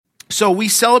So we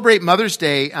celebrate Mother's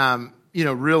Day,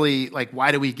 really, like,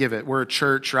 why do we give it? We're a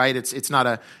church, right? It's not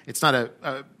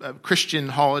a Christian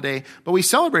holiday, but we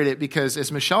celebrate it because,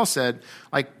 as Michelle said,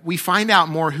 like, we find out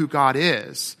more who God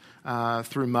is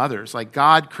through mothers. Like,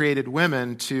 God created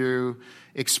women to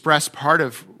express part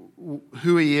of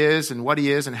who he is and what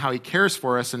he is and how he cares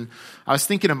for us. And I was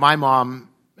thinking of my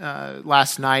mom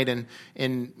last night,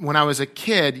 and when I was a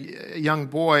kid, a young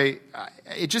boy,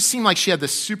 it just seemed like she had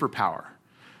this superpower.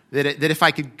 That if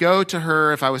I could go to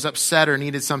her, if I was upset or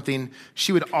needed something,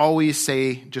 she would always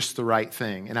say just the right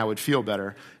thing, and I would feel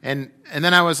better. And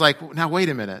then I was like, now wait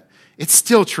a minute. It's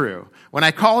still true. When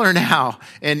I call her now,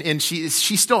 and she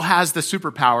still has the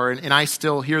superpower, and I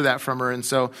still hear that from her. And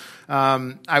so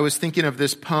I was thinking of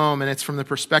this poem, and it's from the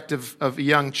perspective of a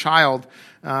young child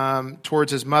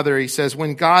towards his mother. He says,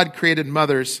 when God created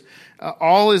mothers,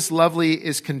 all as lovely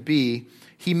as can be,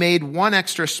 he made one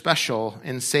extra special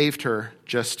and saved her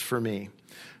just for me.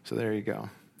 So there you go.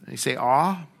 You say,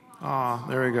 aw? Aw,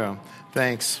 there we go.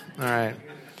 Thanks. All right.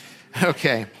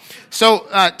 Okay. So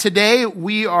today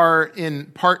we are in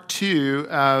part 2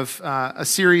 of a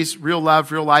series, Real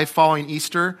Love, Real Life, following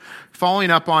Easter.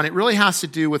 Following up on, it really has to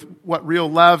do with what real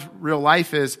love, real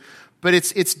life is, but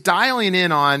it's dialing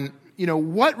in on,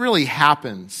 what really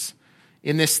happens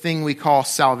in this thing we call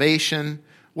salvation.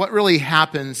 What really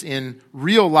happens in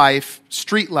real life,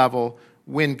 street level,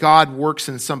 when God works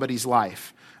in somebody's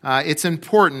life. It's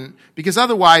important because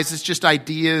otherwise it's just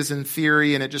ideas and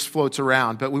theory and it just floats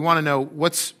around. But we want to know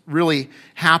what's really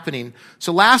happening.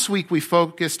 So last week we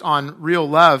focused on real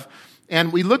love,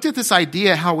 and we looked at this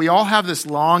idea how we all have this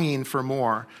longing for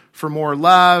more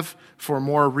love, for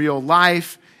more real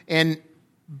life,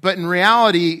 but in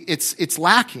reality it's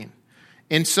lacking.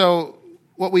 And so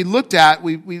what we looked at,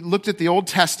 we looked at the Old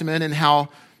Testament and how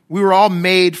we were all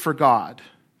made for God.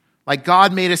 Like,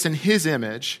 God made us in his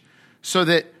image so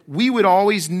that we would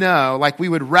always know, like, we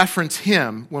would reference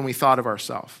him when we thought of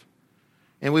ourselves.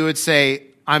 And we would say,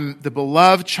 I'm the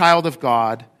beloved child of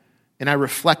God, and I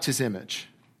reflect his image.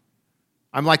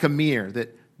 I'm like a mirror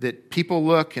that people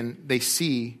look and they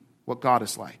see what God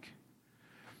is like.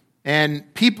 And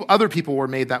other people were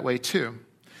made that way too.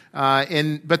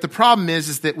 But the problem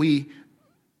is that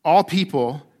all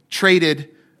people traded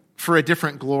for a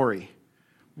different glory.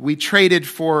 We traded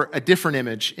for a different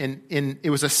image, and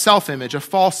it was a self-image, a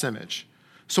false image.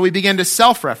 So we began to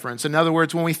self-reference. In other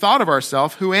words, when we thought of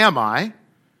ourselves, who am I?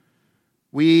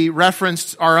 We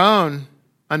referenced our own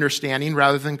understanding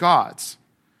rather than God's.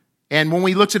 And when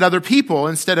we looked at other people,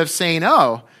 instead of saying,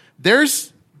 I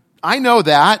know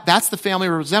that's the family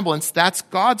resemblance, that's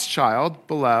God's child,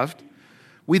 beloved,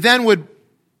 we then would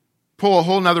pull a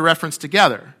whole nother reference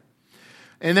together.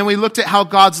 And then we looked at how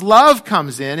God's love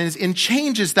comes in and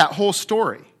changes that whole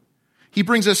story. He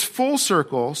brings us full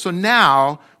circle, so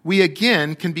now we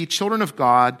again can be children of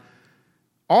God,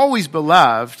 always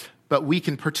beloved, but we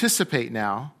can participate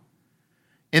now.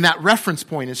 And that reference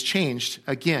point is changed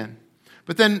again.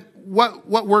 But then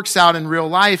what works out in real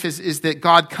life is that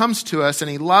God comes to us and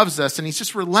he loves us and he's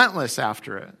just relentless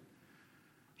after it.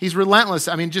 He's relentless.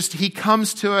 He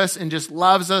comes to us and just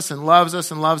loves us and loves us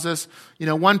and loves us.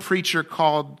 One preacher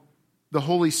called the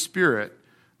Holy Spirit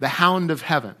the hound of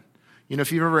heaven.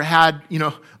 If you've ever had,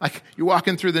 like you're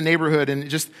walking through the neighborhood and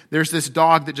there's this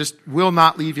dog that just will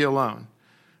not leave you alone.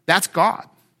 That's God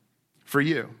for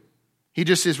you. He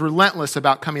just is relentless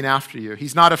about coming after you.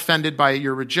 He's not offended by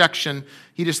your rejection.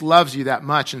 He just loves you that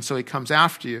much, and so he comes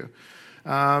after you.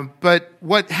 But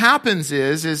what happens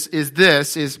is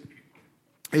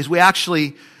we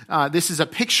actually, this is a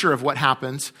picture of what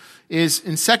happens, is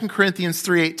in 2 Corinthians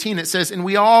 3:18, it says, and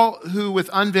we all who with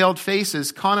unveiled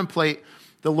faces contemplate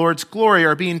the Lord's glory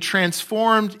are being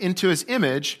transformed into his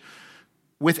image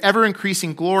with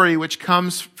ever-increasing glory, which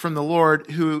comes from the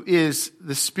Lord who is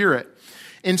the Spirit.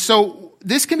 And so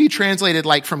this can be translated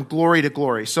like from glory to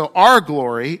glory. So our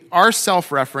glory, our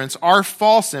self-reference, our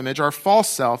false image, our false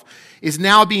self is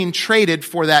now being traded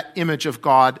for that image of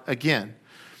God again.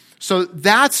 So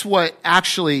that's what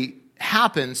actually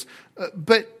happens.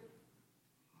 But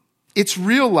it's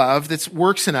real love that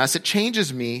works in us. It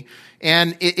changes me,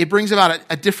 and it brings about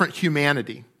a different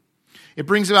humanity. It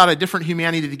brings about a different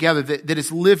humanity together that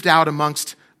is lived out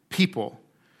amongst people.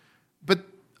 But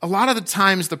a lot of the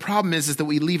times the problem is that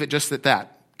we leave it just at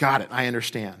that. Got it, I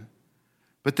understand.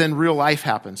 But then real life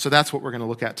happens. So that's what we're going to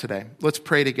look at today. Let's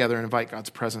pray together and invite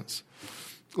God's presence.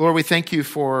 Lord, we thank you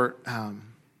for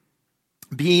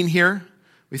being here.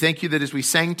 We thank you that as we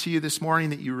sang to you this morning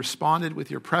that you responded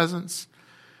with your presence.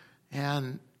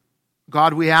 And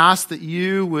God, we ask that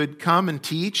you would come and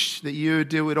teach, that you would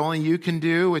do what only you can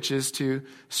do, which is to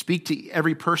speak to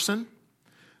every person.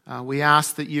 We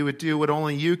ask that you would do what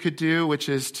only you could do, which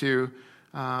is to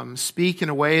speak in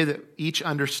a way that each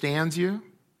understands you.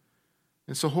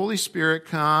 And so, Holy Spirit,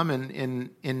 come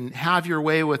and have your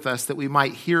way with us, that we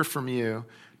might hear from you,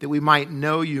 that we might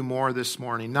know you more this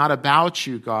morning. Not about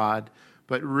you, God,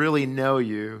 but really know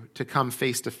you, to come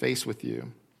face to face with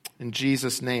you. In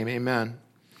Jesus' name, amen.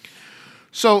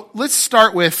 So let's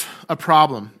start with a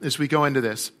problem as we go into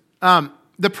this.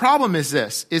 The problem is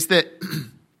this, is that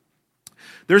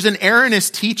there's an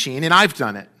Aaronist teaching, and I've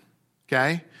done it,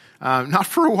 okay? Not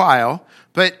for a while,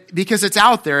 but because it's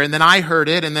out there, and then I heard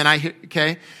it, and then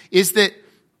is that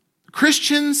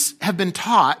Christians have been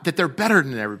taught that they're better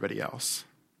than everybody else.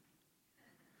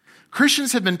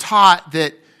 Christians have been taught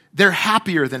that they're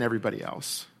happier than everybody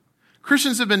else.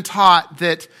 Christians have been taught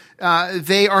that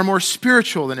they are more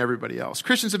spiritual than everybody else.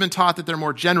 Christians have been taught that they're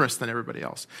more generous than everybody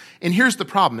else. And here's the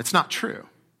problem. It's not true.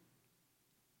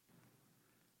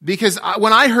 Because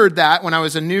when I heard that, when I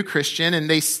was a new Christian, and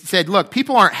they said, look,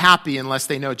 people aren't happy unless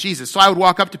they know Jesus. So I would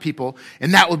walk up to people,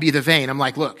 and that would be the vein. I'm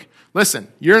like, look, listen,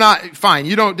 you're not, fine,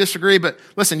 you don't disagree, but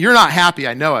listen, you're not happy,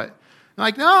 I know it. I'm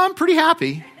like, no, I'm pretty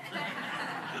happy.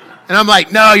 And I'm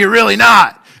like, no, you're really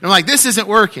not. And I'm like, this isn't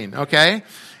working, okay?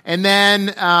 And then,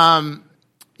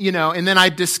 and then I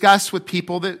discussed with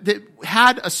people that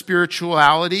had a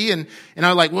spirituality, and I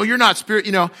was like, well, you're not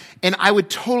and I would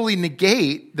totally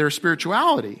negate their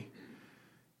spirituality.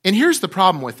 And here's the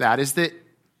problem with that, is that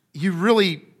you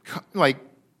really,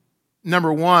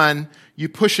 number one, you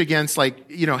push against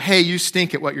hey, you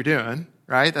stink at what you're doing,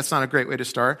 right? That's not a great way to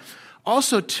start.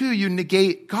 Also, two, you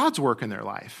negate God's work in their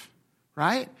life,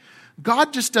 right?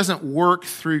 God just doesn't work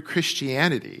through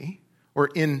Christianity or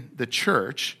in the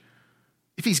church.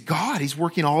 If he's God, he's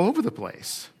working all over the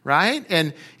place, right?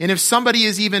 And if somebody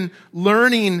is even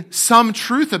learning some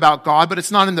truth about God, but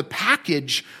it's not in the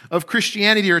package of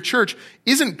Christianity or church,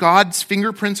 isn't God's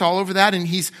fingerprints all over that, and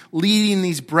he's leading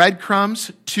these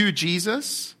breadcrumbs to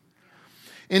Jesus?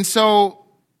 And so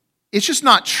it's just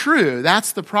not true.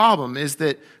 That's the problem, is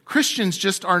that Christians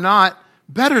just are not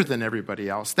better than everybody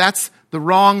else. That's the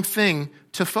wrong thing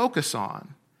to focus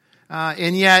on.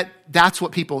 And yet, that's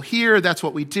what people hear, that's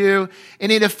what we do,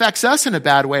 and it affects us in a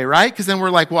bad way, right? Because then we're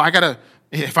like, well,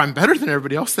 if I'm better than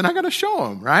everybody else, then I gotta show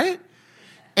them, right?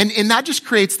 And that just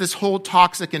creates this whole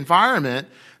toxic environment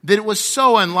that it was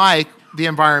so unlike the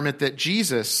environment that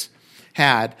Jesus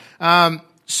had.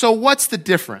 So what's the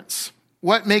difference?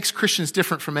 What makes Christians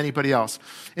different from anybody else?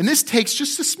 And this takes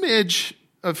just a smidge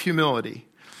of humility.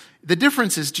 The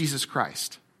difference is Jesus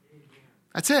Christ.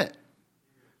 That's it.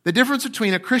 The difference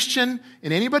between a Christian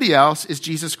and anybody else is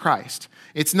Jesus Christ.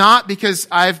 It's not because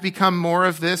I've become more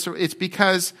of this, or it's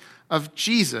because of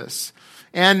Jesus.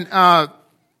 And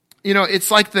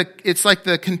it's like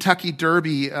the Kentucky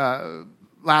Derby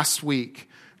last week.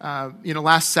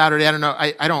 Last Saturday. I don't know.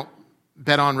 I don't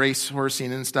bet on race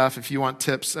horsing and stuff. If you want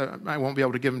tips, I won't be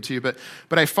able to give them to you. But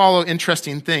I follow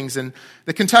interesting things. And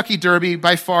the Kentucky Derby,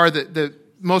 by far the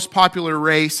most popular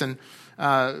race, and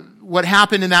what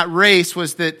happened in that race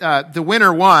was that the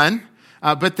winner won,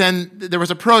 but then there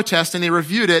was a protest, and they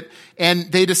reviewed it,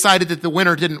 and they decided that the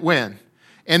winner didn't win.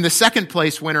 And the second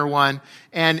place winner won,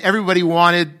 and everybody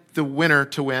wanted the winner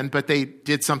to win, but they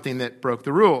did something that broke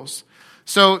the rules.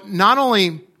 So not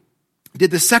only did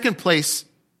the second place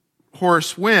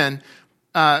horse win,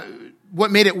 what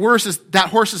made it worse is that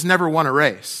horse has never won a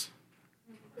race.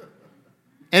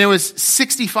 And it was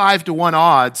 65-1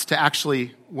 odds to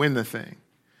actually win the thing.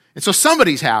 And so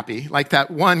somebody's happy, like that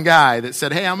one guy that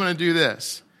said, hey, I'm going to do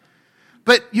this.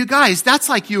 But you guys, that's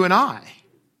like you and I.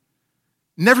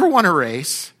 Never won a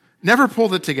race, never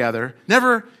pulled it together,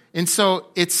 never. And so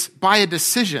it's by a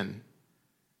decision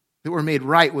that we're made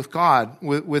right with God,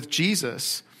 with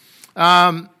Jesus.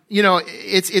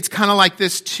 It's kind of like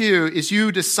this too, is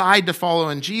you decide to follow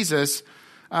in Jesus.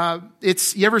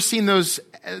 You ever seen those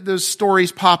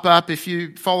stories pop up if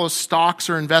you follow stocks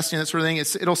or investing, that sort of thing?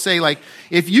 It'll say, like,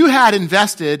 if you had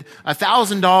invested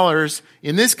 $1,000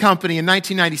 in this company in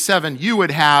 1997, you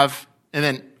would have, and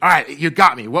then, all right, you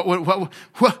got me. What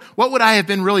would I have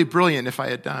been really brilliant if I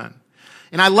had done?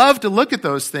 And I love to look at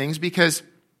those things, because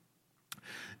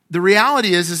the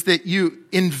reality is that you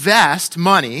invest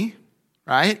money,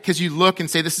 right? Because you look and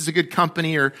say, this is a good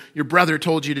company, or your brother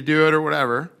told you to do it, or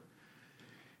whatever.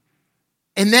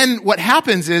 And then what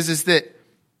happens is that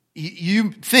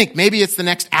you think maybe it's the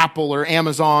next Apple or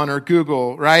Amazon or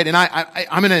Google, right? And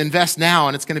I'm going to invest now,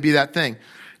 and it's going to be that thing.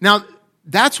 Now,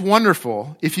 that's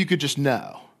wonderful if you could just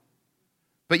know,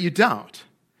 but you don't.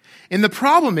 And the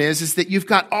problem is that you've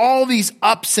got all these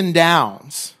ups and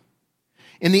downs.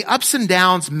 And the ups and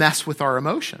downs mess with our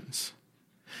emotions.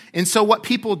 And so what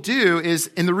people do is,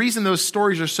 and the reason those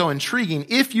stories are so intriguing,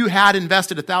 if you had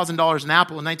invested $1,000 in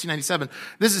Apple in 1997,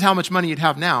 this is how much money you'd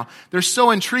have now. They're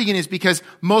so intriguing is because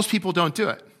most people don't do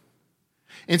it.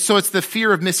 And so it's the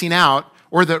fear of missing out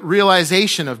or the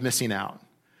realization of missing out.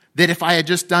 That if I had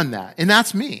just done that, and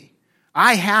that's me.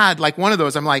 I had like one of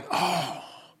those, I'm like, oh,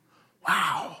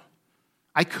 wow,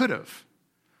 I could have.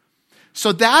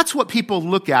 So that's what people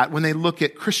look at when they look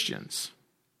at Christians.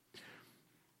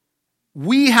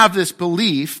 We have this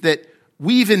belief that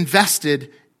we've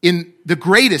invested in the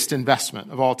greatest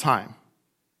investment of all time.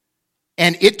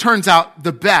 And it turns out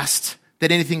the best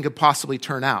that anything could possibly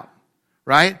turn out,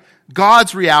 right?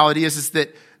 God's reality is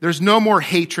that there's no more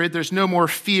hatred, there's no more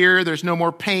fear, there's no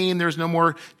more pain, there's no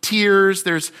more tears,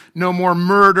 there's no more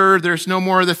murder, there's no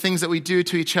more of the things that we do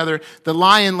to each other. The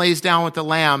lion lays down with the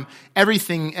lamb,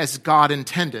 everything as God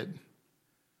intended.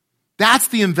 That's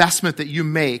the investment that you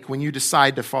make when you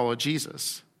decide to follow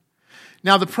Jesus.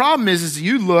 Now, the problem is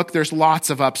you look, there's lots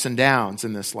of ups and downs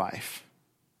in this life.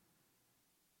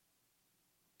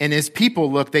 And as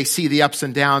people look, they see the ups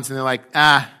and downs and they're like,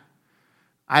 I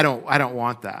don't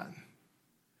want that.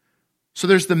 So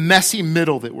there's the messy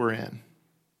middle that we're in.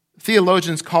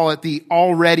 Theologians call it the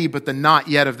already but the not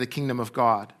yet of the kingdom of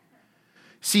God.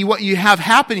 See, what you have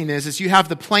happening is you have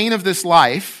the plane of this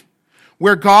life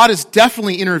where God has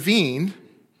definitely intervened,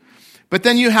 but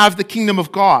then you have the kingdom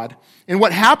of God. And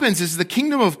what happens is the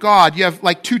kingdom of God, you have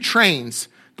like two trains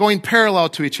going parallel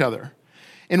to each other.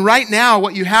 And right now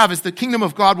what you have is the kingdom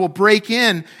of God will break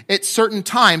in at certain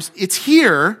times. It's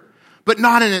here, but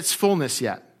not in its fullness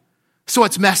yet. So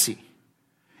it's messy.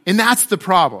 And that's the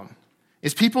problem,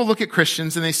 is people look at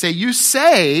Christians and they say, you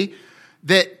say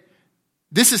that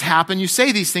this has happened, you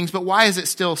say these things, but why is it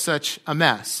still such a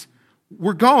mess?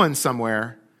 We're going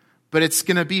somewhere, but it's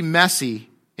going to be messy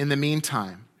in the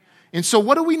meantime. And so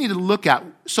what do we need to look at?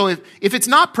 So if it's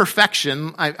not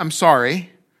perfection, I'm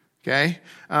sorry, okay?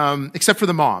 Except for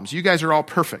the moms. You guys are all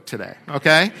perfect today,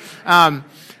 okay?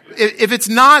 If it's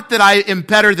not that I am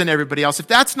better than everybody else, if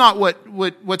that's not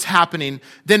what's happening,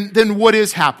 then what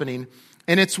is happening?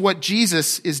 And it's what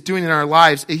Jesus is doing in our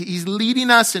lives. He's leading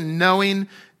us in knowing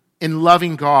and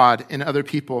loving God and other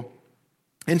people.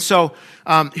 And so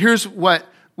here's what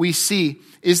we see,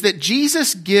 is that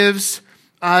Jesus gives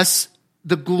us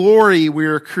the glory we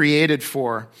were created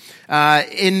for.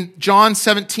 In John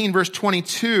 17, verse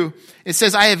 22, it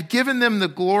says, I have given them the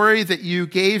glory that you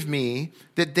gave me,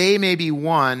 that they may be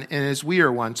one, and as we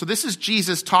are one. So this is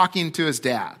Jesus talking to his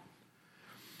dad.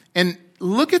 And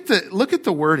look at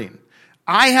the wording.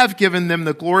 I have given them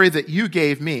the glory that you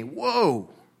gave me. Whoa.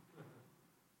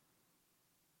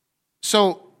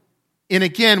 So, and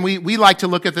again, we like to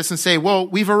look at this and say, well,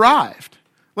 we've arrived.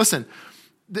 Listen,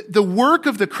 the work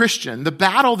of the Christian, the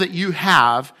battle that you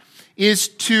have, is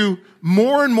to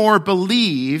more and more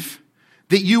believe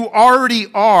that you already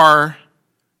are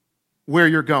where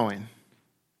you're going.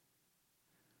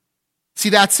 See,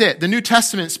 that's it. The New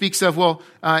Testament speaks of, well,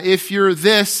 if you're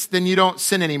this, then you don't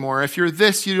sin anymore. If you're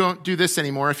this, you don't do this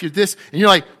anymore. If you're this, and you're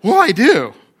like, well, I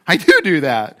do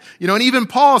that. And even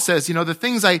Paul says, the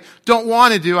things I don't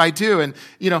want to do, I do. And,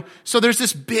 so there's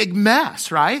this big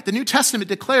mess, right? The New Testament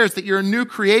declares that you're a new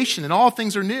creation and all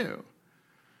things are new.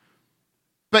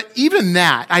 But even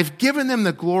that, I've given them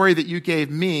the glory that you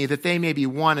gave me, that they may be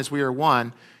one as we are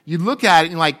one. You look at it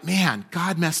and you're like, man,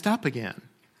 God messed up again,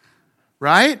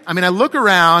 right? I mean, I look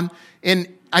around and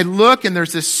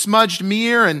there's this smudged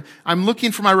mirror and I'm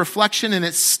looking for my reflection and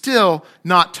it's still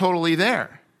not totally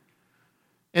there.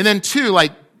 And then two,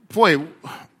 boy,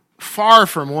 far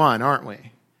from one, aren't we?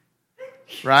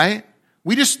 Right?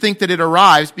 We just think that it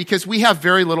arrives because we have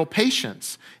very little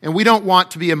patience and we don't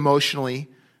want to be emotionally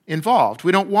involved.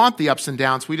 We don't want the ups and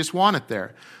downs. We just want it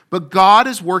there. But God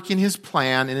is working his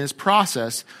plan and his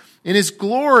process, and his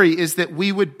glory is that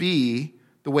we would be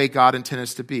the way God intended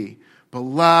us to be.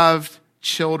 Beloved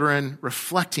children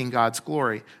reflecting God's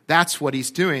glory. That's what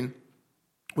he's doing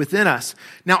within us.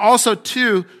 Now also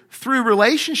too, through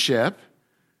relationship,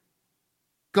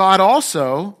 God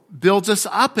also builds us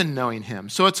up in knowing him.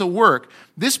 So it's a work.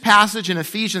 This passage in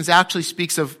Ephesians actually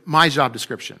speaks of my job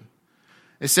description.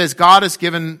 It says God has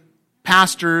given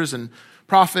pastors and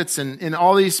prophets and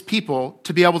all these people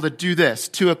to be able to do this,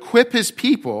 to equip his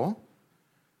people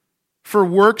for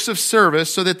works of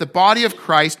service so that the body of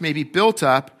Christ may be built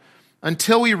up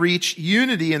until we reach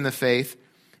unity in the faith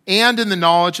and in the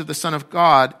knowledge of the Son of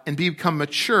God and become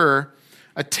mature,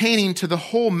 attaining to the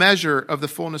whole measure of the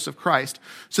fullness of Christ.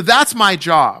 So that's my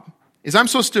job. is I'm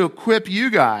supposed to equip you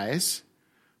guys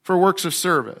for works of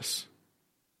service.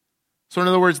 So in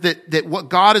other words, that what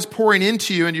God is pouring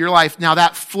into you, into your life, now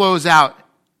that flows out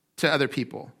to other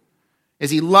people. As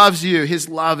he loves you, his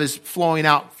love is flowing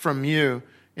out from you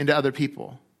into other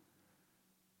people.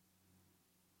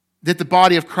 That the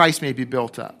body of Christ may be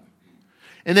built up.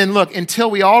 And then look, until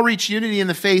we all reach unity in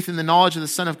the faith and the knowledge of the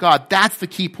Son of God, that's the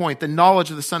key point, the knowledge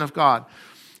of the Son of God.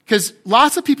 Because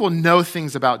lots of people know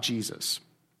things about Jesus.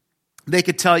 They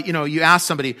could tell, you ask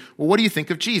somebody, well, what do you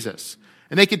think of Jesus?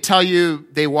 And they could tell you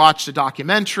they watched a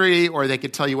documentary, or they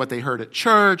could tell you what they heard at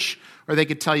church, or they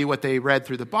could tell you what they read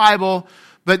through the Bible.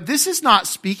 But this is not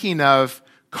speaking of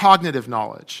cognitive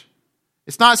knowledge.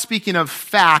 It's not speaking of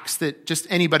facts that just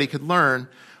anybody could learn,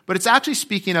 but it's actually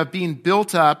speaking of being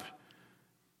built up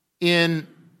in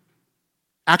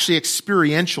actually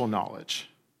experiential knowledge.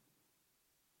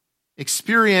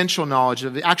 Experiential knowledge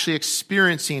of actually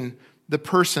experiencing the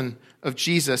person of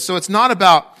Jesus. So it's not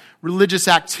about religious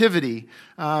activity.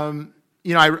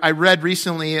 I read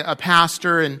recently a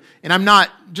pastor, and I'm not,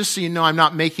 just so you know, I'm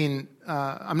not making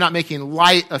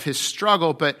light of his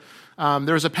struggle, but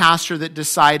there was a pastor that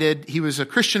decided he was a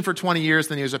Christian for 20 years,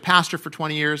 then he was a pastor for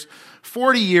 20 years,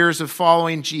 40 years of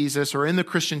following Jesus or in the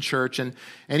Christian church, and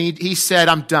he said,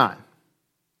 I'm done.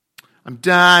 I'm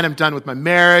done with my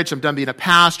marriage, I'm done being a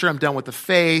pastor, I'm done with the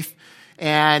faith.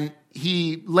 And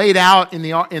he laid out in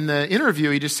the interview,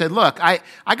 he just said, look, I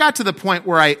got to the point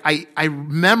where I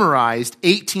memorized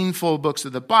 18 full books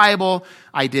of the Bible,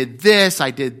 I did this,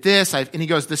 and he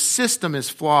goes, the system is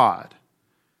flawed.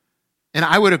 And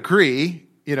I would agree,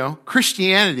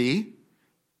 Christianity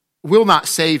will not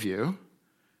save you.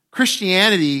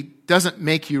 Christianity doesn't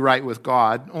make you right with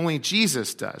God. Only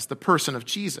Jesus does, the person of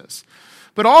Jesus.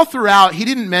 But all throughout, he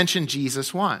didn't mention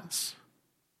Jesus once.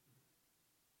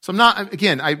 So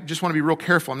I just want to be real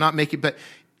careful.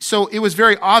 So it was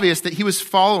very obvious that he was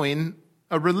following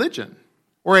a religion,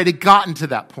 or it had gotten to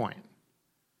that point.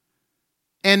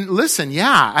 And listen,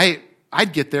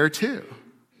 I'd get there too.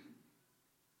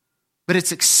 But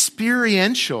it's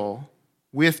experiential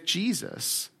with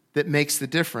Jesus that makes the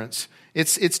difference.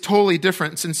 It's totally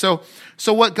different. And so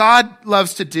what God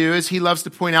loves to do is he loves to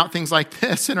point out things like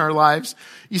this in our lives.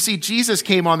 You see, Jesus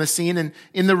came on the scene, and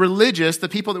in the religious, the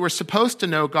people that were supposed to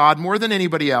know God more than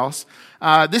anybody else,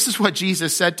 this is what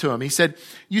Jesus said to him. He said,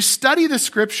 you study the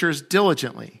scriptures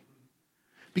diligently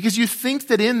because you think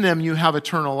that in them you have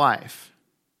eternal life.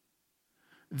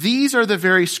 These are the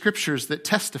very scriptures that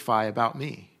testify about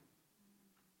me.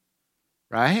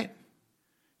 Right?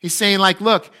 He's saying,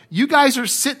 look, you guys are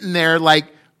sitting there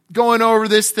going over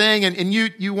this thing, and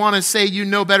you want to say you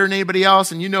know better than anybody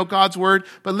else and you know God's word,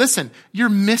 but listen, you're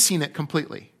missing it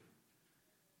completely.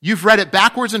 You've read it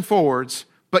backwards and forwards,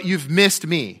 but you've missed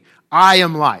me. I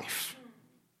am life.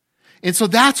 And so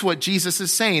that's what Jesus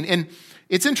is saying. And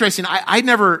it's interesting. I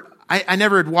never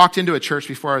had walked into a church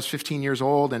before I was 15 years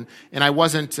old, and I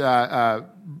wasn't,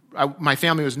 my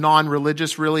family was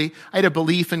non-religious really. I had a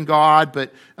belief in God,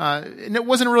 but and it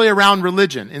wasn't really around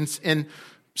religion. And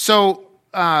so,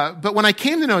 but when I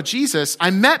came to know Jesus,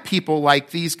 I met people like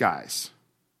these guys.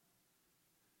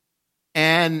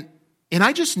 And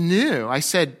I just knew, I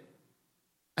said,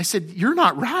 you're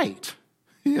not right,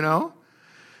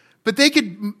 But they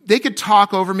could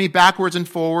talk over me backwards and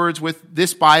forwards with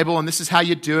this Bible, and this is how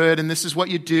you do it, and this is what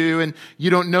you do, and you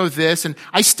don't know this, and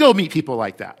I still meet people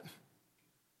like that.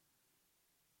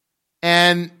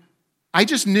 And I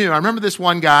just knew. I remember this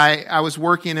one guy, I was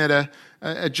working at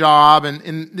a job,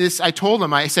 and I told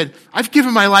him, I said, I've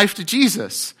given my life to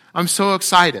Jesus. I'm so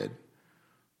excited.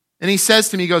 And he says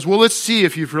to me, he goes, well, let's see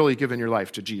if you've really given your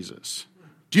life to Jesus.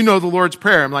 Do you know the Lord's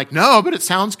Prayer? I'm like, no, but it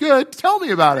sounds good. Tell me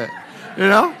about it.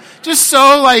 Just so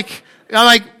I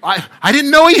didn't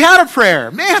know he had a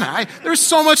prayer. Man, there's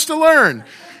so much to learn.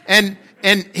 And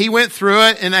he went through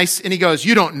it, and he goes,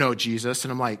 you don't know Jesus.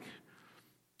 And I'm like,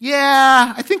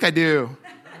 yeah, I think I do.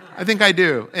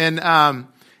 And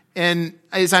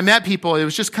as I met people, it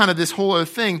was just kind of this whole other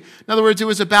thing. In other words, it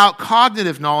was about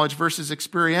cognitive knowledge versus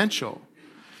experiential.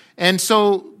 And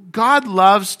so God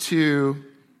loves to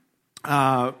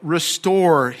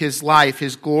restore his life,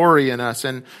 his glory in us.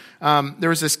 And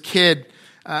there was this kid,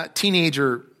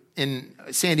 teenager in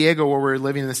San Diego where we were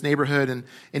living in this neighborhood, and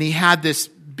he had this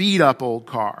beat-up old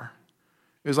car.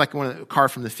 It was like a car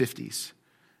from the 50s.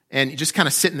 And you just kind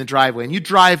of sit in the driveway, and you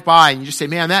drive by, and you just say,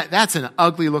 man, that's an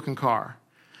ugly-looking car.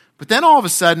 But then all of a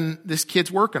sudden, this kid's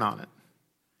working on it.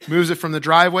 Moves it from the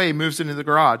driveway, he moves it into the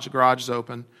garage. The garage is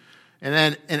open.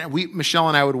 And then Michelle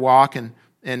and I would walk, and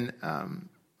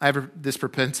I have this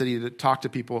propensity to talk to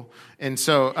people. And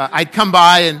so I'd come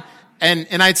by,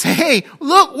 and I'd say, hey,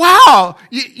 look, wow,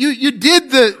 you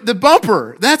did the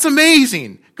bumper. That's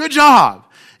amazing. Good job.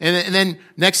 And then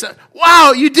next,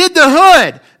 wow, you did the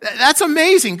hood. That's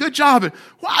amazing. Good job. And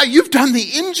wow, you've done the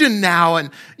engine now.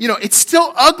 And, it's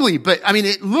still ugly, but I mean,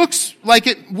 it looks like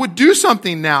it would do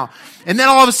something now. And then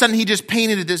all of a sudden he just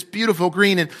painted it this beautiful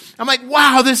green. And I'm like,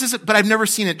 wow, this is, but I've never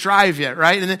seen it drive yet,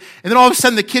 right? And then all of a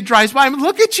sudden the kid drives by and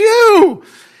look at you.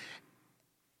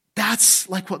 That's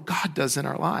like what God does in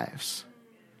our lives.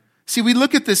 See, we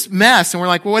look at this mess and we're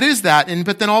like, well, what is that?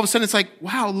 But then all of a sudden it's like,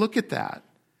 wow, look at that.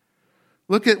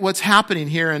 Look at what's happening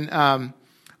here. And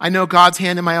I know God's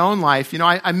hand in my own life.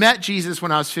 I met Jesus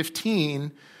when I was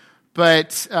 15,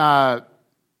 but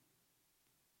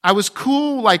I was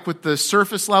cool like with the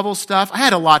surface level stuff. I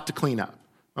had a lot to clean up,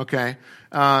 okay?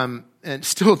 And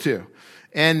still do.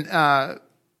 And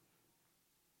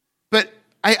but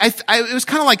it was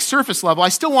kind of like surface level. I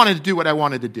still wanted to do what I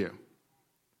wanted to do,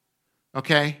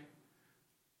 okay?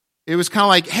 It was kind of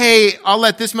like, hey, I'll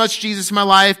let this much Jesus in my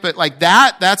life, but like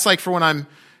that's like for when I'm,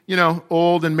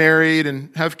 old and married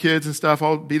and have kids and stuff,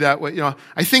 I'll be that way.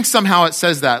 I think somehow it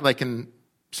says that like in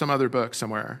some other book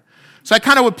somewhere. So I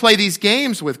kind of would play these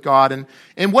games with God.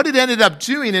 And what it ended up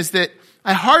doing is that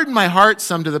I hardened my heart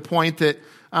some to the point that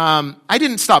I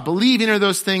didn't stop believing in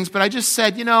those things, but I just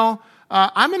said,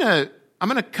 I'm going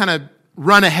to kind of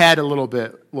run ahead a little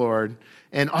bit, Lord.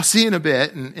 And I'll see you in a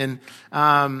bit. And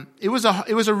it was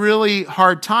a really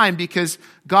hard time because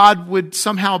God would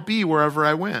somehow be wherever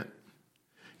I went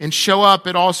and show up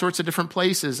at all sorts of different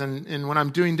places. And when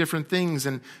I'm doing different things,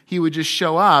 and he would just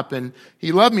show up, and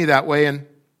he loved me that way. And,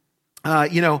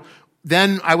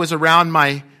 then I was around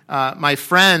my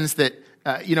friends that,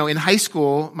 in high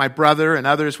school, my brother and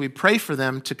others, we'd pray for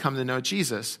them to come to know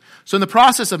Jesus. So in the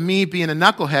process of me being a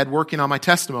knucklehead working on my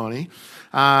testimony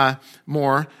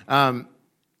more,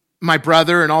 my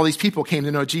brother and all these people came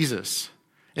to know Jesus.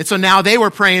 And so now they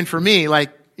were praying for me,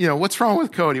 like, what's wrong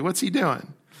with Cody? What's he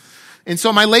doing? And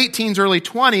so my late teens, early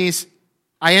 20s,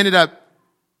 I ended up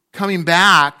coming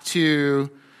back to,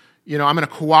 I'm going to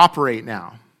cooperate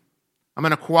now. I'm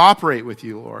going to cooperate with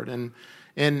you, Lord.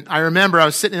 And I remember I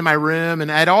was sitting in my room,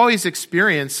 and I'd always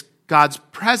experienced God's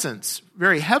presence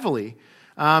very heavily.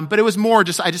 But it was more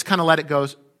I just kind of let it go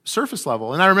surface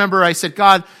level. And I remember I said,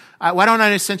 God, why don't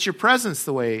I sense your presence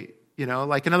the way,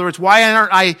 like in other words, why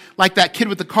aren't I like that kid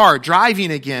with the car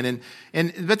driving again?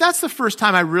 But that's the first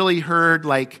time I really heard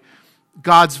like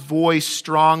God's voice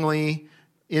strongly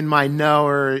in my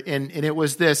knower. And it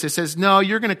was this, it says, no,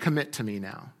 you're going to commit to me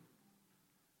now.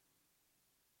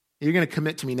 You're going to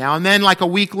commit to me now. And then like a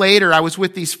week later, I was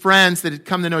with these friends that had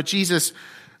come to know Jesus,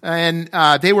 and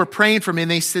they were praying for me,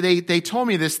 and they told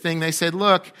me this thing. They said,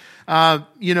 look,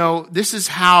 this is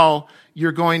how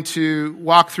you're going to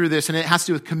walk through this, and it has to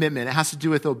do with commitment. It has to do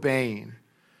with obeying.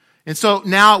 And so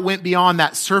now it went beyond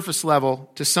that surface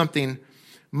level to something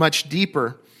much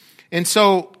deeper. And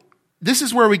so this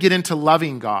is where we get into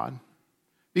loving God.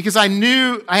 Because I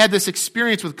knew I had this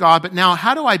experience with God, but now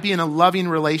how do I be in a loving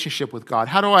relationship with God?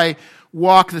 How do I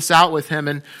walk this out with him?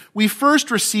 And we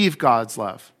first receive God's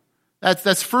love.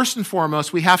 That's first and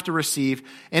foremost, we have to receive.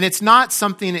 And it's not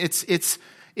something, it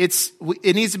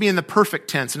needs to be in the perfect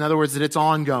tense. In other words, that it's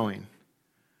ongoing.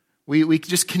 We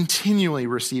just continually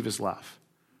receive his love.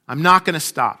 I'm not going to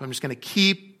stop. I'm just going to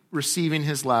keep receiving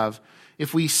his love.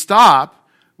 If we stop,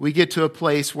 we get to a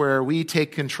place where we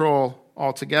take control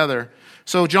altogether.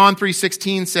 So John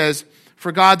 3:16 says,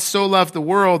 "For God so loved the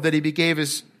world that he gave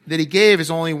his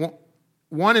only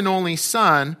one and only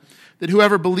Son, that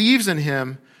whoever believes in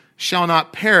him shall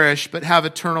not perish but have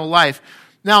eternal life."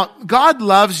 Now, God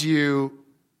loves you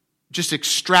just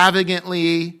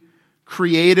extravagantly,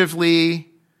 creatively.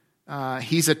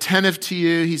 He's attentive to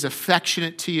you. He's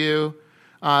affectionate to you,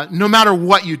 no matter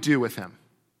what you do with him.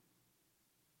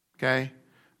 Okay?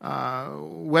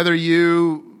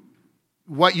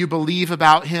 What you believe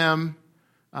about him,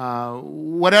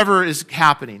 whatever is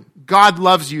happening, God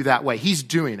loves you that way. He's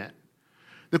doing it.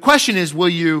 The question is, will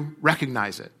you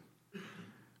recognize it?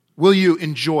 Will you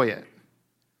enjoy it?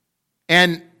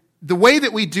 And the way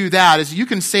that we do that is, you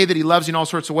can say that he loves you in all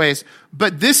sorts of ways,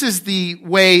 but this is the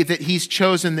way that he's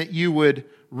chosen that you would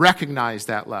recognize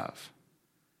that love.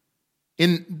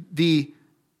 In the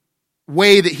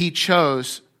way that he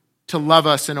chose to love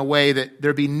us in a way that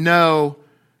there be no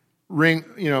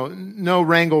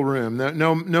wrangle room,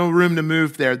 no room to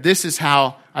move there. This is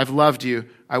how I've loved you.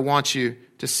 I want you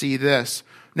to see this.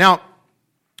 Now,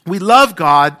 we love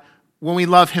God when we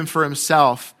love him for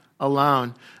himself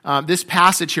alone. This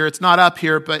passage here, it's not up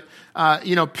here, but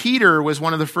Peter was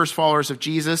one of the first followers of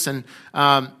Jesus, and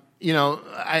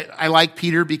I like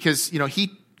Peter because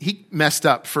he he messed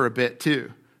up for a bit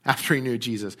too after he knew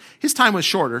Jesus. His time was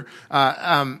shorter.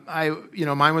 Mine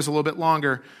was a little bit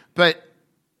longer, but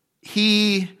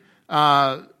he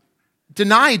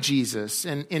denied Jesus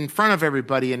in front of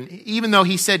everybody. And even though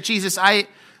he said, Jesus, I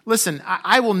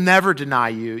will never deny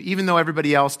you, even though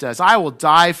everybody else does. I will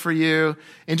die for you.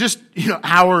 And just,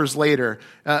 hours later,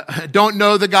 don't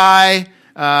know the guy,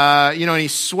 and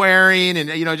he's swearing and,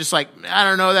 just like, I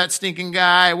don't know that stinking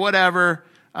guy, whatever.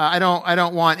 I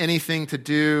don't want anything to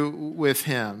do with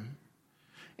him.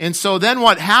 And so then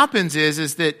what happens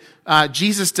is that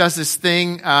Jesus does this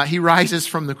thing. He rises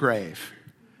from the grave.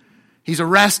 He's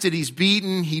arrested, he's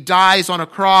beaten, he dies on a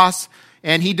cross,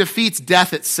 and he defeats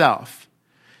death itself.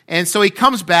 And so he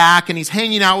comes back and he's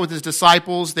hanging out with his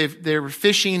disciples. They're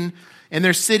fishing and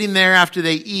they're sitting there after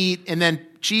they eat. And then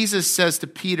Jesus says to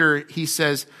Peter, he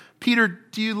says, Peter,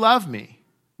 do you love me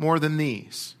more than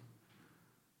these?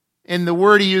 And the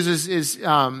word he uses is,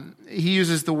 he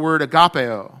uses the word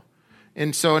agapeo.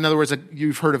 And so in other words,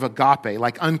 you've heard of agape,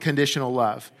 like unconditional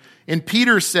love. And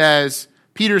Peter says,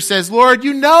 Lord,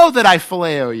 you know that I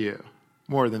phileo you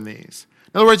more than these.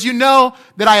 In other words, you know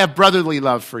that I have brotherly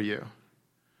love for you.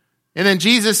 And then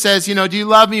Jesus says, do you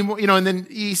love me more? And then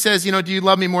he says, do you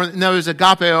love me more? No, there's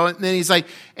agapeo. And then he's like,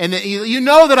 you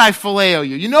know that I phileo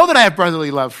you. You know that I have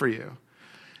brotherly love for you.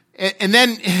 And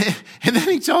then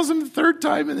he tells him the third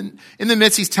time, and then in the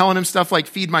midst, he's telling him stuff like,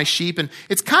 feed my sheep. And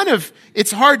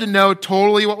it's hard to know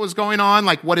totally what was going on,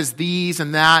 like what is these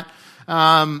and that.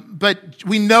 But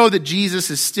we know that Jesus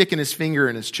is sticking his finger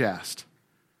in his chest.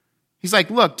 He's like,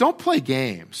 look, don't play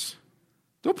games.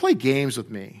 Don't play games with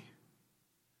me.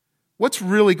 What's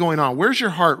really going on? Where's your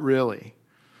heart really?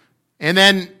 And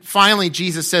then finally,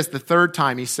 Jesus says the third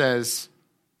time, he says,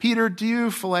 Peter, do you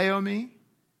phileo me?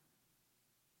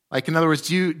 Like, in other words,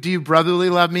 do you brotherly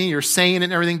love me? You're saying it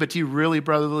and everything, but do you really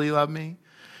brotherly love me?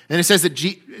 And it says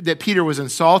that Peter was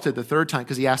insulted the third time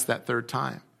because he asked that third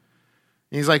time.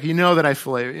 And he's like, you know that I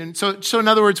phileo you. And so in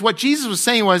other words, what Jesus was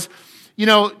saying was,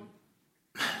 if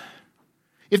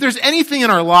there's anything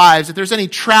in our lives, if there's any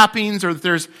trappings or if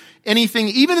there's anything,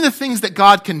 even in the things that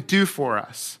God can do for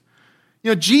us,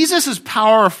 Jesus is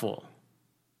powerful.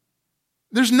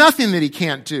 There's nothing that he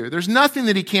can't do. There's nothing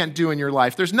that he can't do in your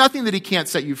life. There's nothing that he can't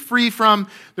set you free from.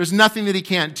 There's nothing that he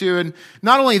can't do. And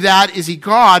not only that is he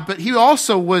God, but he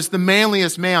also was the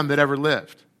manliest man that ever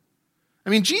lived.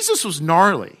 Jesus was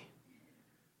gnarly.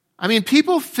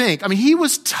 People think, he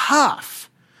was tough.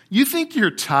 You think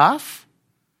you're tough?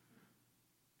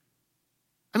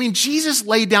 Jesus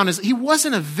laid down he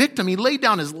wasn't a victim. He laid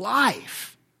down his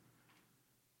life.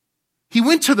 He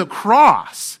went to the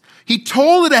cross. He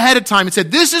told it ahead of time and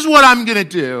said, this is what I'm going to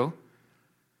do.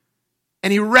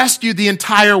 And he rescued the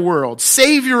entire world,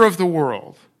 Savior of the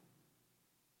world.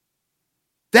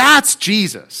 That's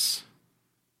Jesus.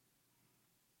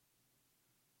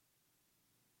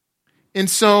 And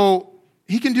so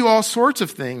he can do all sorts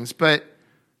of things, but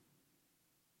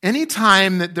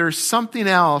anytime that there's something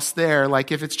else there,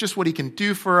 like if it's just what he can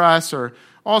do for us or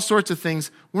all sorts of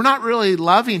things, we're not really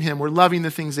loving him. We're loving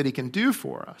the things that he can do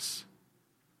for us.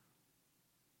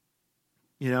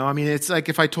 It's like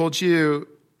if I told you,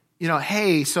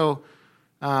 hey, so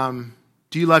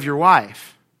do you love your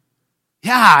wife?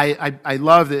 Yeah, I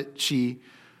love that she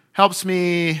helps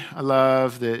me. I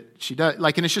love that she does,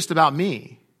 and it's just about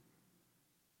me,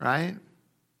 right?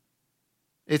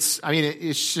 It's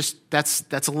just, that's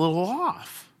a little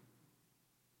off.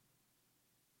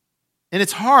 And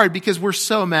it's hard because we're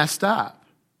so messed up.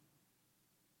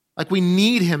 Like we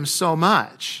need him so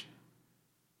much.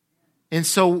 And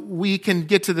so we can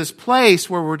get to this place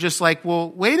where we're just like, well,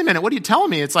 wait a minute, what are you telling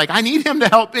me? It's like, I need him to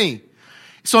help me.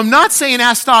 So I'm not saying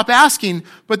stop asking,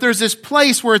 but there's this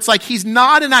place where it's like, he's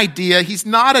not an idea. He's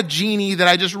not a genie that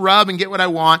I just rub and get what I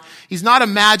want. He's not a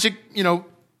magic,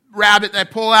 rabbit that I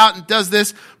pull out and does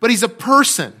this, but he's a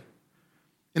person.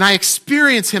 And I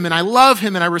experience him and I love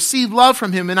him and I receive love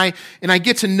from him and I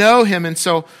get to know him. And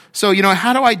so,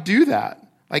 how do I do that?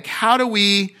 Like, how do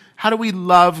we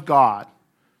love God?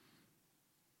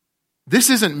 This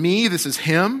isn't me, this is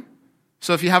him.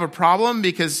 So if you have a problem,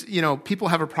 because, people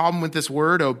have a problem with this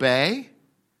word, obey.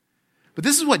 But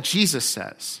this is what Jesus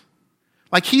says.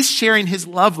 Like he's sharing his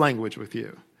love language with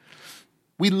you.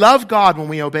 We love God when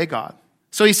we obey God.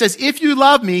 So he says, if you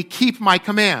love me, keep my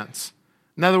commands.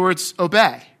 In other words,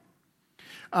 obey.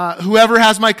 Whoever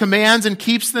has my commands and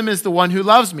keeps them is the one who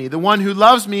loves me. The one who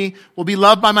loves me will be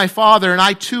loved by my Father, and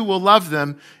I too will love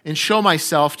them and show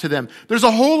myself to them. There's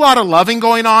a whole lot of loving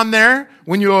going on there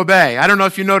when you obey. I don't know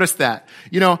if you noticed that.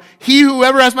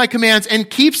 Whoever has my commands and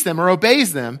keeps them or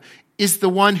obeys them is the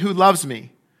one who loves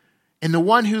me. And the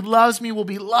one who loves me will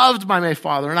be loved by my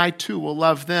Father, and I too will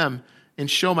love them and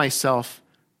show myself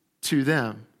to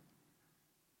them.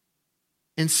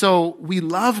 And so we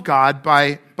love God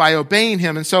by obeying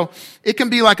him. And so it can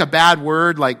be like a bad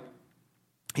word, like,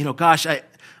 gosh, I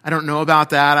don't know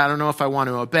about that. I don't know if I want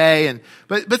to obey.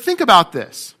 But think about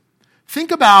this.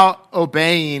 Think about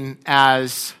obeying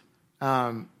as,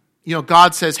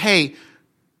 God says, hey,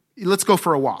 let's go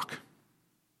for a walk.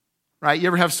 Right? You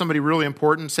ever have somebody really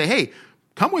important say, hey,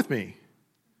 come with me.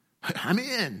 I'm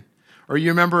in. Or you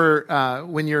remember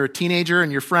when you're a teenager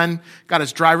and your friend got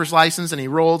his driver's license and he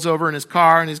rolls over in his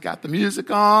car and he's got the music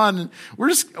on. And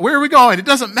where are we going? It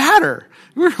doesn't matter.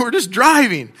 We're just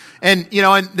driving. And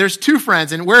there's two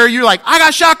friends. And where are you? Like, I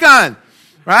got shotgun.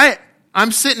 Right?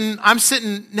 I'm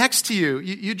sitting next to you.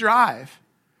 You drive.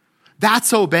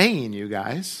 That's obeying, you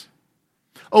guys.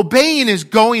 Obeying is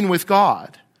going with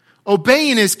God.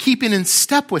 Obeying is keeping in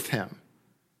step with him.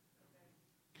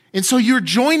 And so you're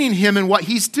joining him in what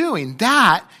he's doing.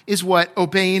 That is what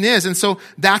obeying is. And so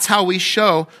that's how we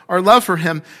show our love for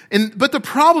him. But the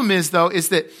problem is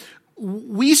that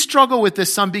we struggle with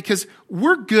this some because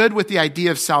we're good with the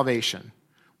idea of salvation.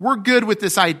 We're good with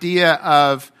this idea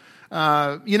of,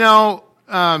 all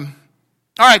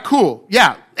right, cool.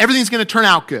 Yeah, everything's going to turn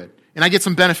out good. And I get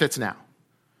some benefits now.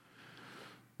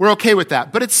 We're okay with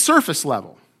that. But it's surface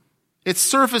level. It's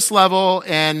surface level,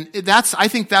 and I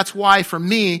think that's why, for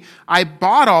me, I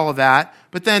bought all of that,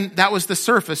 but then that was the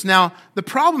surface. Now, the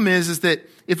problem is that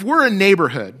if we're a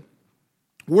neighborhood,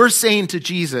 we're saying to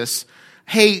Jesus,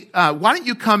 hey, why don't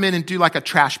you come in and do like a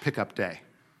trash pickup day?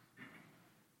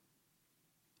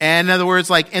 And in other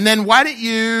words, and then why don't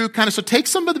you so take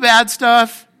some of the bad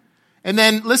stuff, and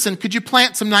then, listen, could you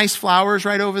plant some nice flowers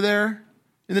right over there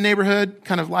in the neighborhood?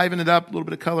 Kind of liven it up, a little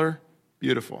bit of color.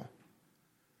 Beautiful.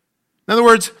 In other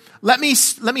words, let me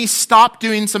stop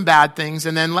doing some bad things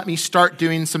and then let me start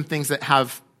doing some things that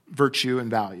have virtue and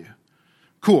value.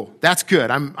 Cool, that's good.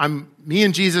 I'm me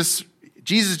and Jesus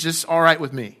is just all right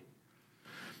with me.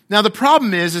 Now the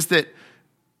problem is that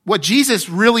what Jesus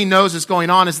really knows is going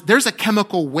on is there's a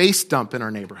chemical waste dump in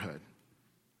our neighborhood.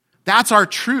 That's our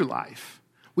true life.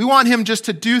 We want him just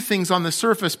to do things on the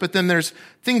surface, but then there's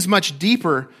things much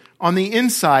deeper on the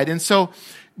inside. And so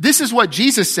this is what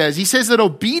Jesus says. He says that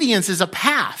obedience is a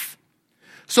path.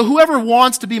 So whoever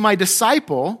wants to be my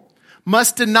disciple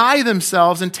must deny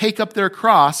themselves and take up their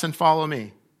cross and follow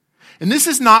me. And this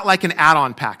is not like an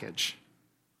add-on package.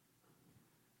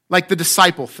 Like the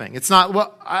disciple thing. It's not,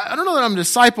 well, I don't know that I'm a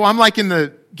disciple. I'm like in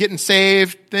the getting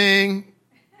saved thing.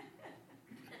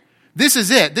 This is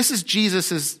it. This is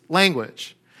Jesus'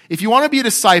 language. If you want to be a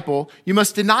disciple, you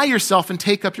must deny yourself and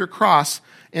take up your cross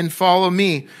and follow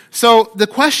me. So the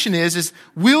question is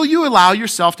will you allow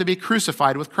yourself to be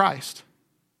crucified with Christ?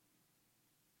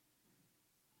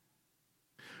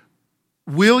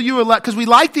 Will you allow, because we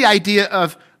like the idea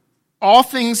of all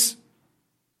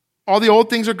the old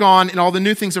things are gone and all the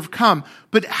new things have come.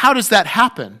 But how does that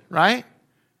happen, right?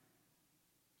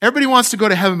 Everybody wants to go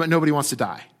to heaven, but nobody wants to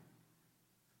die.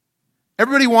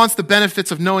 Everybody wants the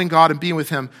benefits of knowing God and being with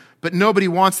him, but nobody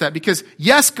wants that because,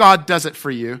 yes, God does it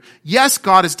for you. Yes,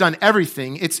 God has done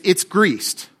everything. It's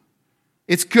greased.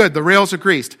 It's good. The rails are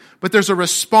greased. But there's a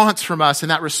response from us, and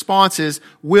that response is,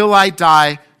 will I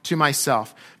die to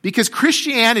myself? Because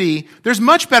Christianity, there's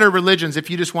much better religions if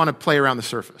you just want to play around the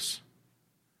surface.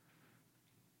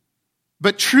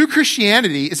 But true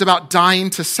Christianity is about dying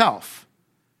to self.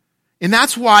 And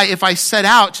that's why if I set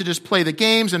out to just play the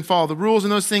games and follow the rules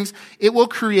and those things, it will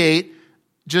create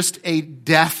just a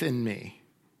death in me.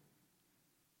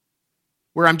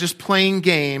 Where I'm just playing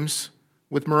games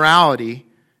with morality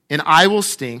and I will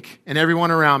stink and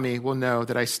everyone around me will know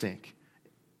that I stink.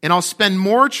 And I'll spend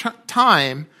more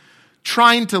time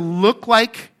trying to look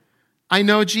like I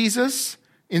know Jesus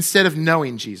instead of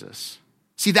knowing Jesus.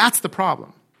 See, that's the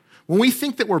problem. When we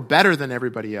think that we're better than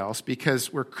everybody else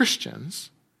because we're Christians,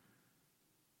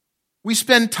 we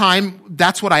spend time,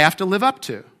 that's what I have to live up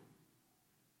to.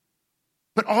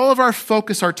 But all of our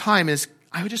focus, our time is,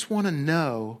 I just want to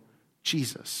know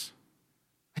Jesus.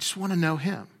 I just want to know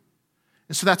him.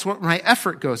 And so that's what my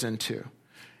effort goes into.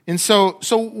 And so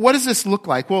what does this look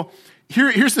like? Well,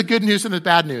 here's the good news and the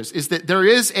bad news, is that there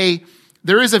is a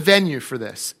venue for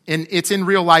this. And it's in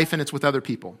real life and it's with other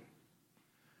people.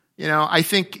 I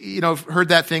think, I've heard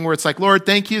that thing where it's like, Lord,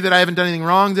 thank you that I haven't done anything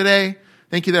wrong today.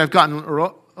 Thank you that I've gotten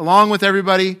along with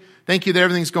everybody. Thank you that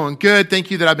everything's going good. Thank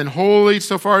you that I've been holy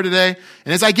so far today.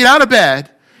 And as I get out of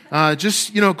bed,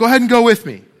 just, go ahead and go with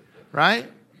me, right?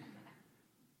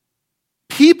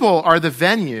 People are the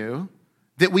venue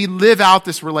that we live out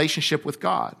this relationship with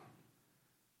God.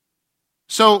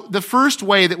 So the first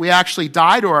way that we actually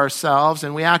die to ourselves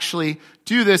and we actually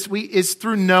do this is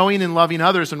through knowing and loving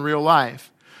others in real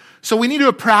life. So we need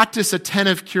to practice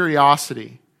attentive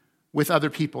curiosity with other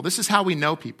people. This is how we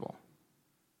know people,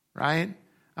 right?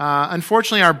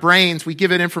 Unfortunately, our brains, we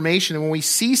give it information, and when we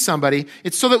see somebody,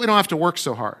 it's so that we don't have to work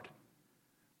so hard.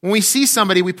 When we see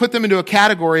somebody, we put them into a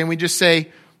category and we just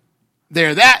say,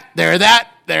 they're that, they're that,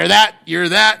 they're that, you're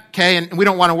that, okay? And we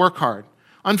don't want to work hard.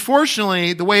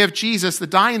 Unfortunately, the way of Jesus, the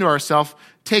dying to ourselves,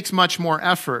 takes much more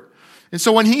effort. And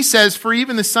so when he says, for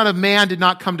even the Son of Man did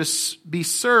not come to be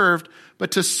served, but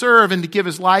to serve and to give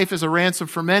his life as a ransom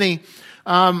for many,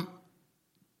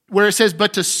 where it says,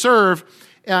 but to serve,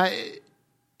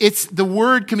 it's the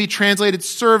word can be translated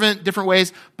servant different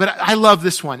ways, but I love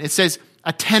this one. It says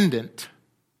attendant.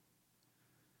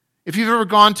 If you've ever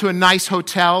gone to a nice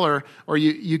hotel or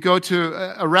you go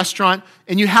to a restaurant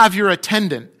and you have your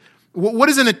attendant, what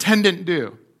does an attendant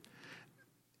do?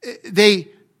 They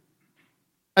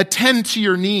attend to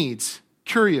your needs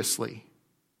curiously.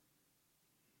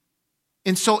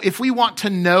 And so if we want to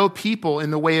know people in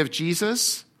the way of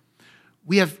Jesus,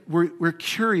 we're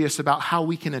curious about how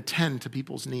we can attend to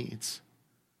people's needs.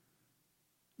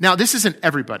 Now, this isn't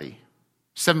everybody.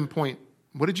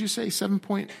 What did you say?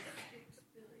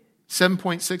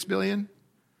 7.6 billion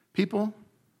people?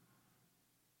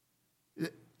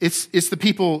 It's the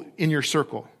people in your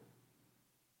circle.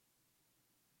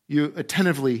 You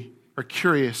attentively are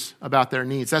curious about their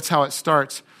needs. That's how it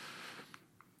starts.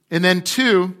 And then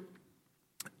 2,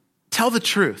 tell the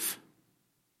truth.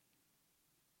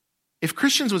 If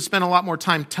Christians would spend a lot more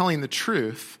time telling the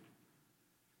truth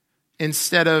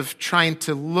instead of trying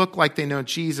to look like they know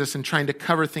Jesus and trying to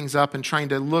cover things up and trying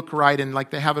to look right and like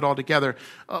they have it all together,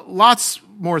 lots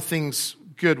more things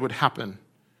good would happen.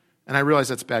 And I realize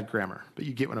that's bad grammar, but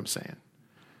you get what I'm saying.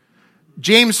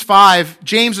 James 5,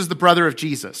 James is the brother of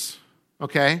Jesus,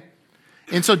 okay?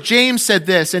 And so James said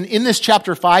this, and in this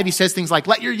chapter 5, he says things like,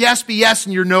 let your yes be yes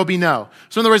and your no be no.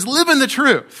 So in other words, live in the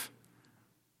truth.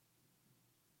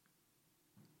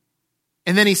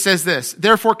 And then he says this,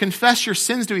 therefore confess your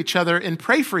sins to each other and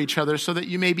pray for each other so that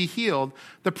you may be healed.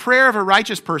 The prayer of a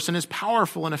righteous person is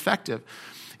powerful and effective.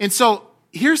 And so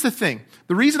here's the thing.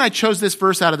 The reason I chose this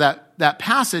verse out of that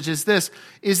passage is that,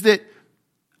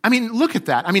 look at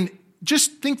that.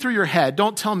 Just think through your head.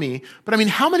 Don't tell me. But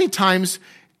how many times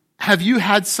have you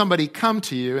had somebody come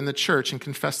to you in the church and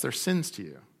confess their sins to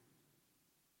you?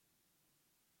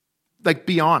 Like,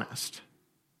 be honest.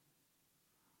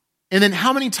 And then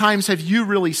how many times have you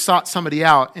really sought somebody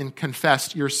out and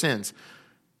confessed your sins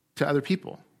to other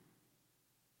people?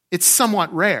 It's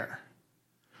somewhat rare.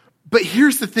 But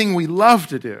here's the thing we love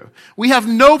to do. We have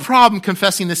no problem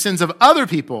confessing the sins of other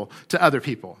people to other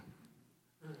people.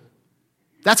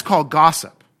 That's called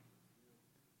gossip.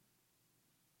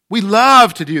 We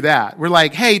love to do that. We're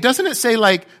like, hey, doesn't it say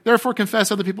therefore confess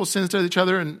other people's sins to each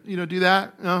other and, do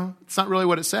that? No, it's not really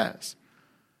what it says.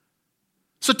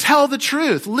 So tell the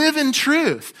truth. Live in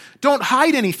truth. Don't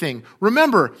hide anything.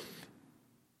 Remember,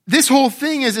 this whole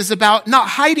thing is about not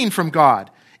hiding from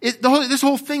God. This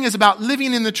whole thing is about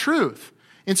living in the truth.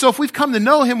 And so if we've come to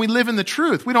know him, we live in the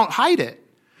truth. We don't hide it.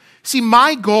 See,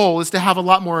 my goal is to have a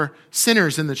lot more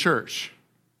sinners in the church.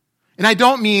 And I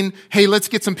don't mean, hey, let's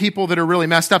get some people that are really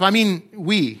messed up. I mean,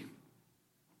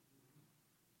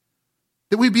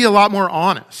 that we be a lot more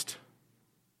honest.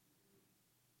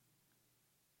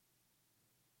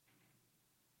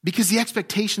 Because the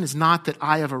expectation is not that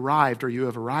I have arrived or you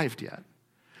have arrived yet.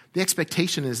 The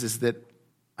expectation is that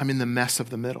I'm in the mess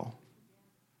of the middle,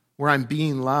 where I'm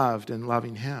being loved and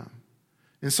loving him.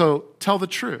 And so tell the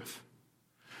truth.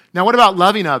 Now, what about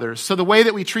loving others? So the way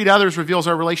that we treat others reveals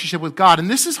our relationship with God. And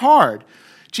this is hard.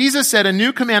 Jesus said, a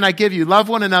new command I give you, love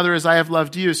one another as I have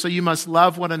loved you. So you must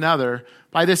love one another.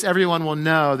 By this, everyone will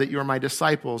know that you are my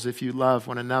disciples if you love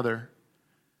one another.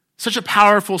 Such a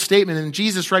powerful statement. And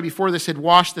Jesus, right before this, had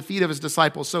washed the feet of his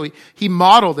disciples. So he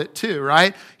modeled it too,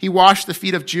 right? He washed the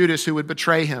feet of Judas, who would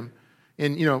betray him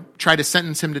and, try to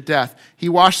sentence him to death. He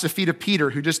washed the feet of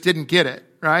Peter, who just didn't get it,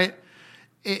 right?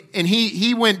 And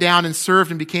he went down and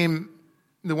served and became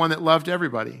the one that loved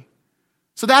everybody.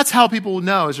 So that's how people will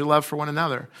know, is your love for one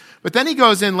another. But then he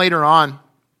goes in later on,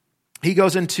 he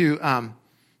goes into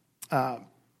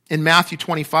in Matthew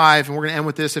 25, and we're going to end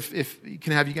with this, if you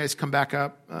can have you guys come back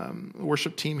up,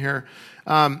 worship team here.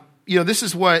 This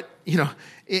is what,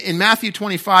 in Matthew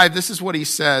 25, this is what he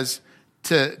says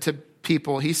to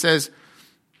people. He says,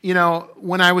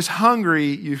 when I was hungry,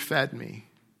 you fed me.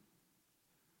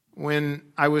 When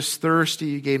I was thirsty,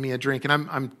 you gave me a drink. And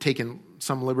I'm taking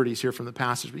some liberties here from the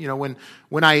passage. But,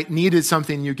 when I needed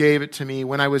something, you gave it to me.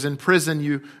 When I was in prison,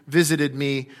 you visited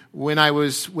me. When I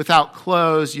was without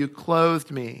clothes, you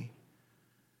clothed me.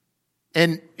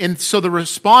 And so the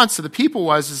response of the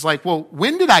people is like, well,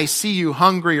 when did I see you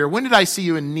hungry? Or when did I see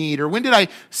you in need? Or when did I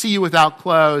see you without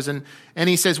clothes? And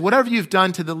he says, whatever you've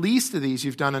done to the least of these,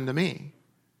 you've done unto me.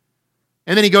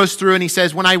 And then he goes through and he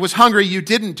says, when I was hungry, you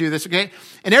didn't do this, okay?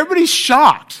 And everybody's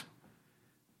shocked.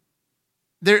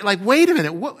 They're like, wait a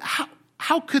minute,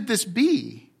 how could this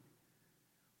be?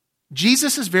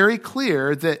 Jesus is very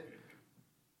clear that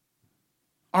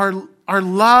our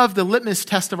love, the litmus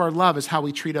test of our love is how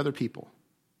we treat other people.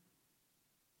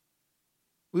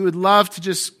 We would love to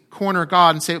just corner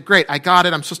God and say, great, I got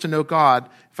it, I'm supposed to know God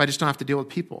if I just don't have to deal with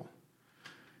people.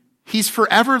 He's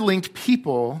forever linked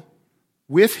people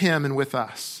with him and with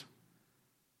us.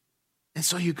 And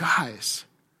so you guys,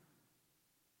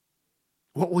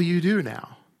 what will you do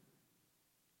now?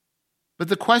 But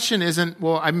the question isn't,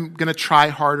 well, I'm going to try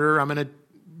harder, I'm going to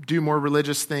do more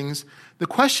religious things. The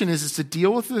question is to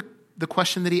deal with the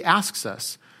question that he asks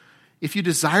us. If you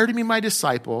desire to be my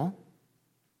disciple,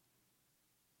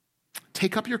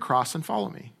 take up your cross and follow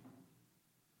me.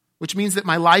 Which means that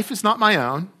my life is not my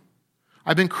own.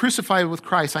 I've been crucified with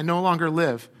Christ. I no longer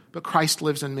live, but Christ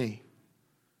lives in me.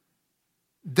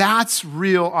 That's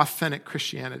real, authentic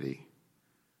Christianity.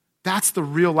 That's the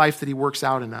real life that he works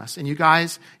out in us. And you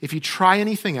guys, if you try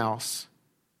anything else,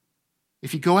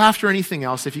 if you go after anything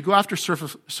else, if you go after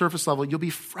surface level, you'll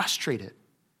be frustrated.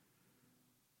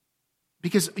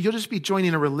 Because you'll just be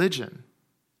joining a religion.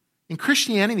 And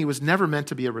Christianity was never meant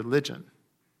to be a religion.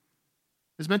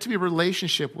 It was meant to be a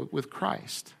relationship with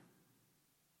Christ.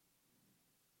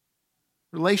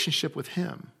 Relationship with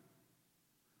him.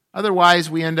 Otherwise,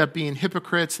 we end up being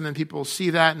hypocrites, and then people see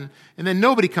that, and then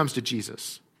nobody comes to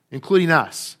Jesus, including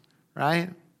us, right?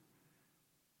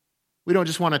 We don't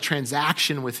just want a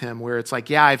transaction with him where it's like,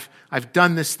 yeah, I've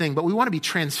done this thing, but we want to be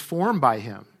transformed by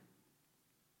him.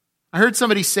 I heard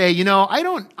somebody say,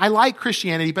 I like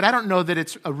Christianity, but I don't know that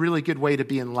it's a really good way to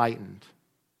be enlightened.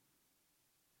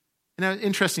 An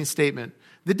interesting statement.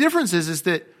 The difference is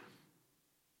that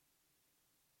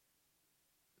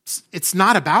it's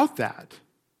not about that.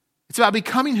 It's about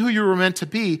becoming who you were meant to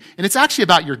be, and it's actually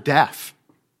about your death.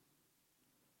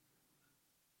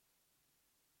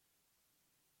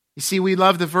 You see, we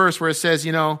love the verse where it says,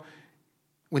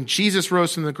 when Jesus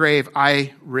rose from the grave,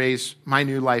 my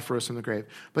new life rose from the grave.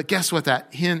 But guess what?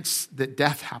 That hints that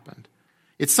death happened.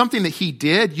 It's something that he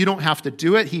did. You don't have to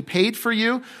do it. He paid for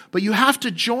you, but you have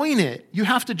to join it. You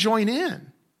have to join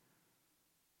in.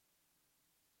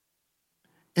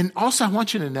 And also, I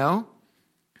want you to know,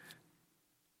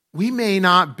 we may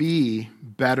not be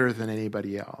better than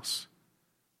anybody else.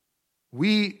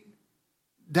 But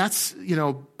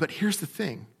here's the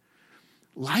thing.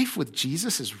 Life with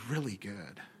Jesus is really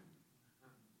good.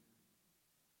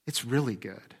 It's really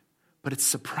good, but it's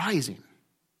surprising.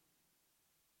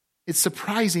 It's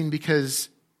surprising because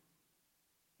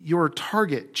your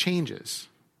target changes.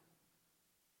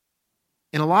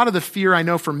 And a lot of the fear I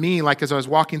know for me, like as I was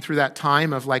walking through that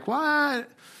time of like, what?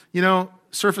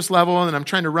 Surface level, and I'm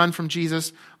trying to run from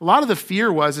Jesus. A lot of the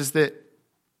fear is that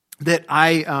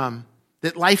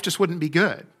life just wouldn't be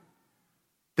good.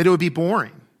 That it would be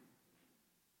boring.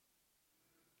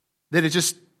 That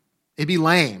it'd be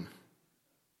lame.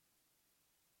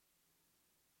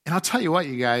 And I'll tell you what,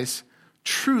 you guys,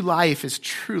 true life is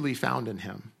truly found in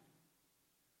him.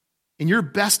 And your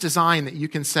best design that you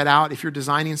can set out, if you're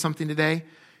designing something today,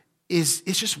 it's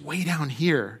just way down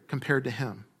here compared to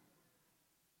him.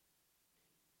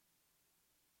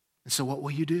 And so what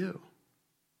will you do?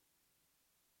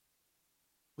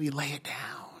 Will you lay it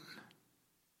down?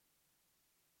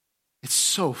 It's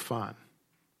so fun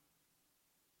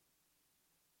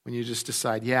when you just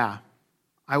decide, yeah,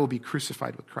 I will be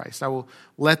crucified with Christ. I will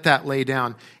let that lay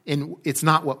down. And it's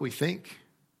not what we think.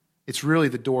 It's really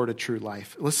the door to true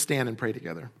life. Let's stand and pray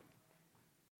together.